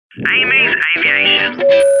Amy's Aviation.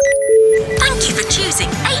 Thank you for choosing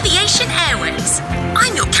Aviation Airways.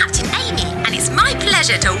 I'm your Captain Amy, and it's my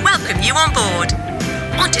pleasure to welcome you on board.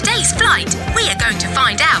 On today's flight, we are going to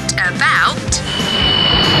find out about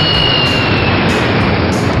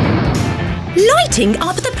lighting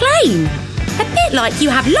up the plane. A bit like you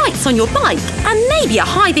have lights on your bike and maybe a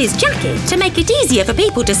high-vis jacket to make it easier for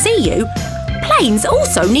people to see you, planes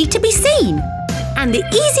also need to be seen. And the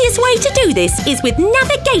easiest way to do this is with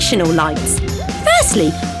navigational lights.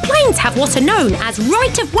 Firstly, planes have what are known as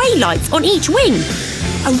right-of-way lights on each wing.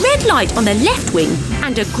 A red light on the left wing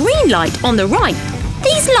and a green light on the right.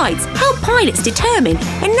 These lights help pilots determine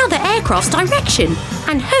another aircraft's direction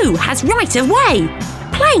and who has right-of-way.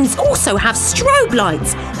 Planes also have strobe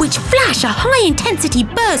lights, which flash a high-intensity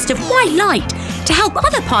burst of white light to help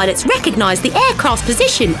other pilots recognise the aircraft's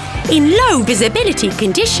position in low visibility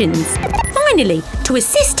conditions. Finally, to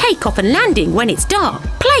assist takeoff and landing when it's dark,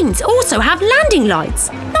 planes also have landing lights,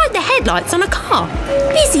 like the headlights on a car.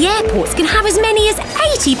 Busy airports can have as many as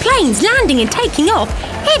 80 planes landing and taking off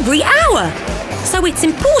every hour. So it's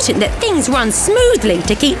important that things run smoothly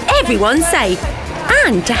to keep everyone safe.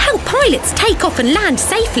 And to help pilots take off and land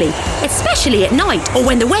safely, especially at night or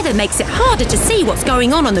when the weather makes it harder to see what's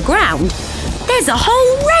going on the ground, there's a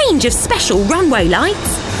whole range of special runway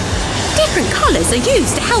lights. Different colours are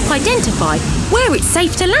used to help identify where it's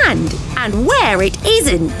safe to land and where it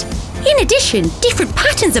isn't. In addition, different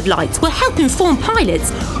patterns of lights will help inform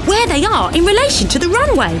pilots where they are in relation to the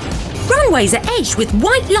runway. Runways are edged with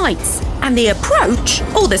white lights, and the approach,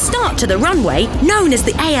 or the start to the runway, known as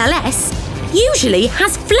the ALS, usually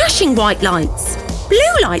has flashing white lights.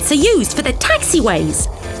 Blue lights are used for the taxiways.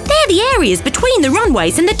 They're the areas between the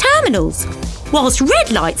runways and the terminals, whilst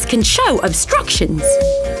red lights can show obstructions.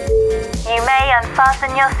 You may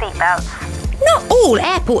unfasten your seatbelts. Not all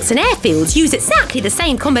airports and airfields use exactly the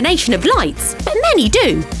same combination of lights, but many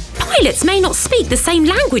do. Pilots may not speak the same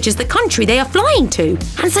language as the country they are flying to,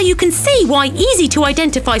 and so you can see why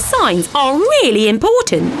easy-to-identify signs are really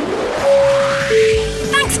important.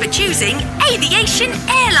 Thanks for choosing Aviation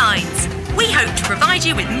Airlines. We hope to provide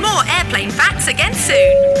you with more airplane facts again soon.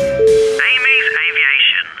 Amy's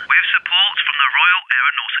Aviation, with support from the Royal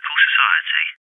Aeronautical Society.